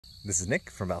This is Nick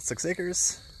from About 6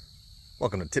 Acres.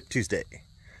 Welcome to Tip Tuesday.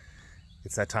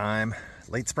 It's that time,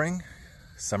 late spring,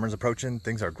 summer's approaching,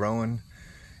 things are growing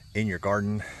in your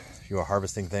garden, you are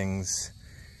harvesting things,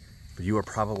 but you are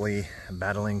probably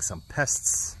battling some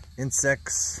pests,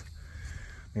 insects,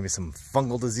 maybe some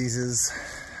fungal diseases,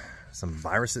 some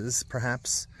viruses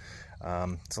perhaps.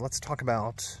 So let's talk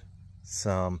about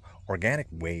some organic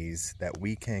ways that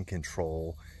we can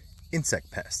control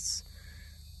insect pests.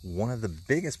 One of the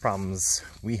biggest problems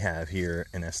we have here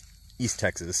in East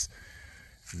Texas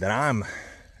that I'm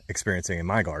experiencing in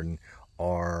my garden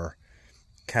are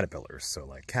caterpillars. So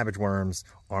like cabbage worms,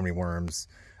 armyworms,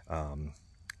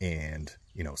 and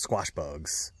squash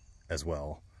bugs as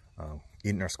well,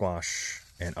 eating our squash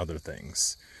and other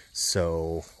things.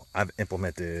 So I've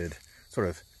implemented sort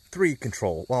of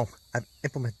I've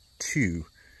implemented two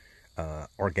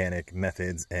organic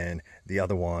methods, and the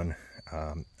other one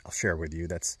I'll share with you.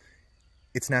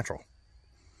 It's natural,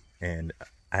 and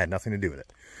I had nothing to do with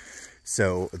it.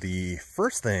 So the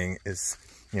first thing is,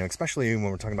 especially when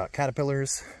we're talking about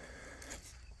caterpillars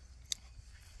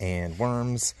and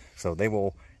worms, so they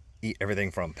will eat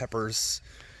everything from peppers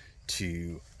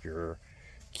to your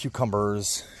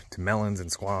cucumbers to melons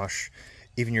and squash,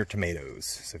 even your tomatoes.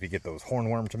 So if you get those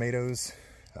hornworm tomatoes,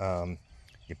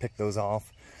 you pick those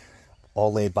off,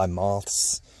 all laid by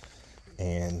moths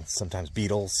and sometimes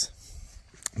beetles.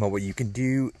 But what you can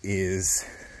do is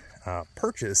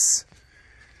purchase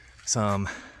some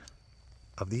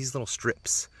of these little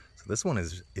strips. So this one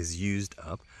is used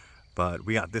up, but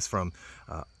we got this from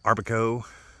Arbico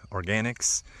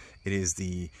Organics. It is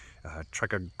the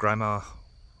trichogramma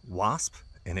wasp,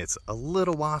 and it's a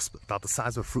little wasp about the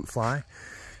size of a fruit fly,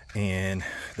 and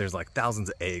there's like thousands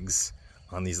of eggs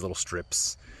on these little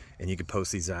strips, and you can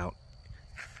post these out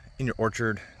in your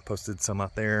orchard. Posted some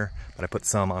out there, but I put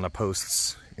some on the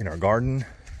posts in our garden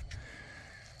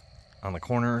on the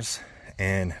corners,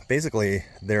 and basically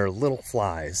they're little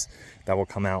flies that will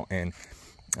come out and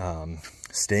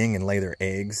sting and lay their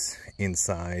eggs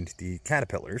inside the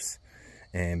caterpillars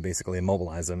and basically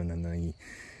immobilize them, and then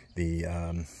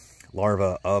the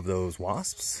larvae of those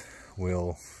wasps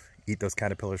will eat those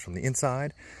caterpillars from the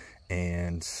inside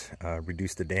and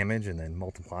reduce the damage and then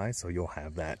multiply, so you'll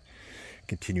have that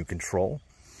continued control.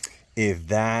 If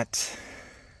that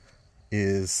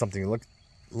is something you're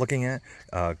looking at,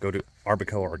 go to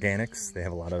Arbico Organics. They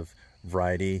have a lot of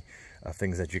variety of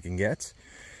things that you can get.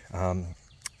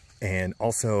 And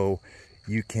also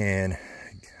you can,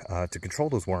 to control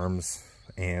those worms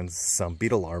and some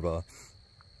beetle larvae,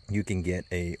 you can get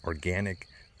a organic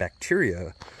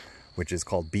bacteria, which is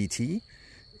called BT.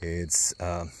 It's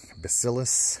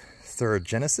Bacillus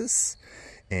thuringiensis.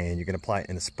 And you can apply it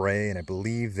in a spray, and I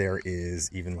believe there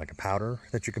is even like a powder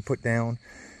that you can put down.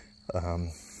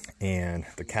 And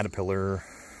the caterpillar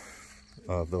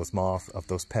of those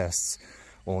pests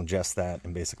will ingest that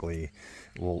and basically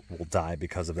will die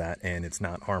because of that. And it's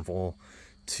not harmful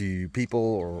to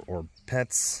people or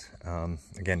pets.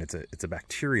 Again, it's a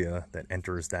bacteria that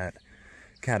enters that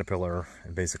caterpillar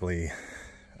and basically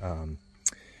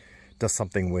does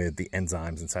something with the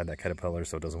enzymes inside that caterpillar,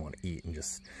 so it doesn't want to eat and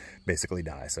just basically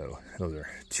die. So those are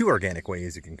two organic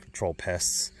ways you can control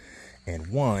pests. And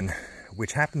one,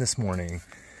 which happened this morning,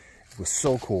 was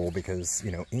so cool because,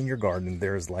 in your garden,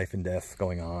 there's life and death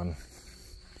going on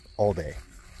all day.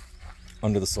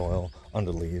 Under the soil,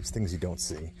 under the leaves, things you don't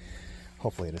see.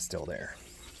 Hopefully it is still there.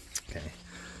 Okay.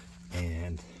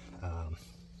 And, I don't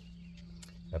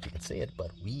know if you can see it,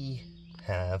 but we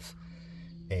have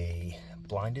a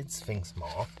blinded sphinx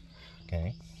moth,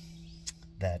 okay,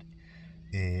 that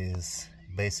is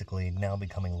basically now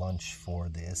becoming lunch for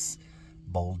this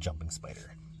bold jumping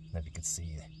spider. And if you can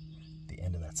see the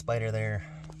end of that spider there,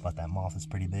 but that moth is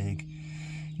pretty big.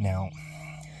 Now,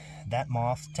 that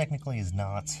moth technically is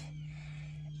not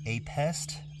a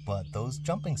pest, but those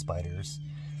jumping spiders,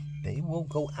 they will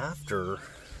go after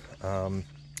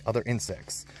other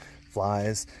insects,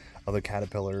 flies, other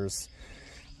caterpillars,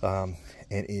 and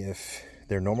if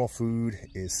their normal food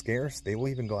is scarce, they will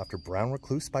even go after brown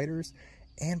recluse spiders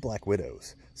and black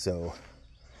widows. So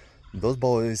those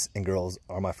boys and girls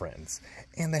are my friends,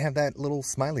 and they have that little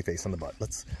smiley face on the butt.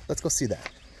 Let's go see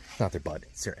that. Not their butt,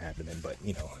 it's their abdomen, but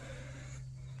look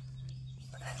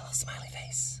at that little smiley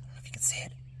face. I don't know if you can see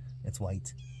it. It's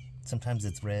white. Sometimes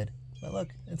it's red, but look,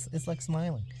 it's like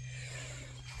smiling.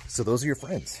 So those are your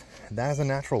friends. That is a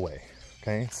natural way.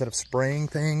 Okay, instead of spraying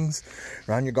things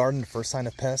around your garden, the first sign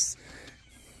of pests,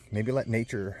 maybe let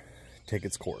nature take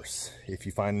its course. If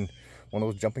you find one of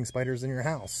those jumping spiders in your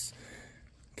house,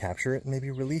 capture it and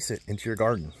maybe release it into your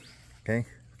garden. Okay,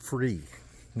 free,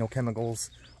 no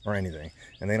chemicals, or anything,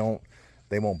 and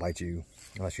they won't bite you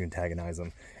unless you antagonize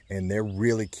them. And they're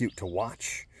really cute to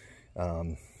watch.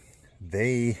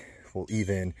 They will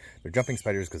even, they're jumping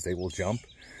spiders because they will jump.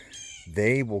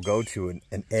 They will go to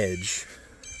an edge,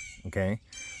 okay?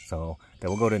 So they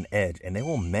will go to an edge and they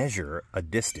will measure a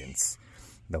distance.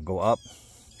 They'll go up,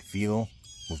 feel,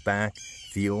 move back,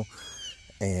 feel,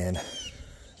 and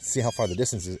see how far the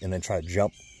distance is, and then try to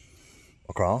jump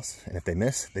across. And if they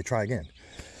miss, they try again.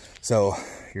 So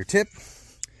your tip,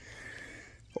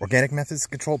 organic methods to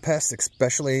control pests,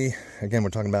 especially, again, we're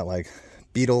talking about like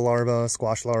beetle larvae,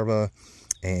 squash larvae,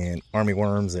 and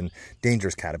armyworms and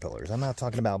dangerous caterpillars. I'm not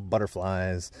talking about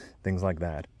butterflies, things like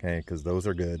that, okay? Because those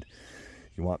are good.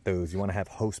 You want those, you want to have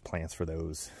host plants for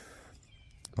those.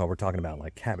 Well, we're talking about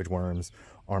like cabbage worms,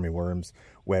 armyworms,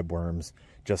 webworms,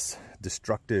 just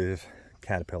destructive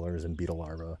caterpillars and beetle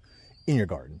larvae in your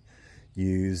garden.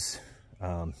 Use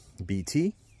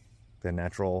BT, the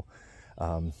natural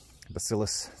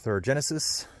Bacillus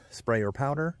thuringiensis spray or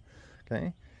powder,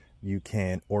 okay? You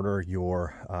can order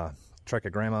your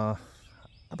trichogramma,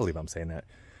 I believe I'm saying that.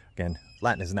 Again,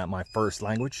 Latin is not my first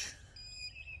language.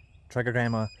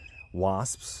 Trichogramma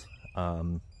wasps.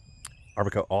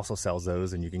 Arbico also sells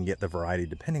those, and you can get the variety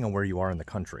depending on where you are in the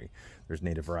country. There's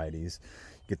native varieties.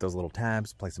 Get those little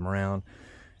tabs, place them around.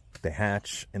 They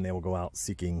hatch, and they will go out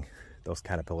seeking those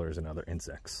caterpillars and other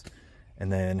insects.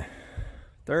 And then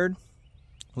third,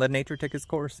 let nature take its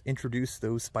course. Introduce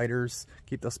those spiders.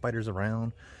 Keep those spiders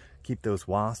around. Keep those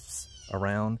wasps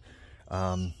around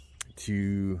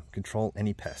to control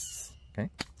any pests, okay?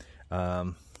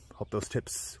 Hope those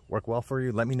tips work well for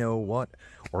you. Let me know what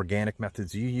organic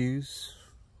methods you use.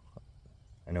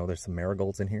 I know there's some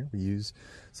marigolds in here. We use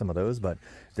some of those, but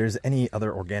if there's any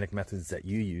other organic methods that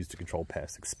you use to control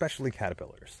pests, especially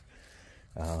caterpillars,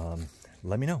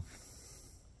 let me know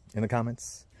in the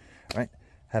comments. All right,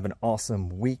 have an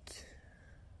awesome week,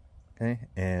 okay?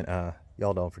 And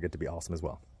y'all don't forget to be awesome as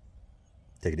well.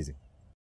 Take it easy.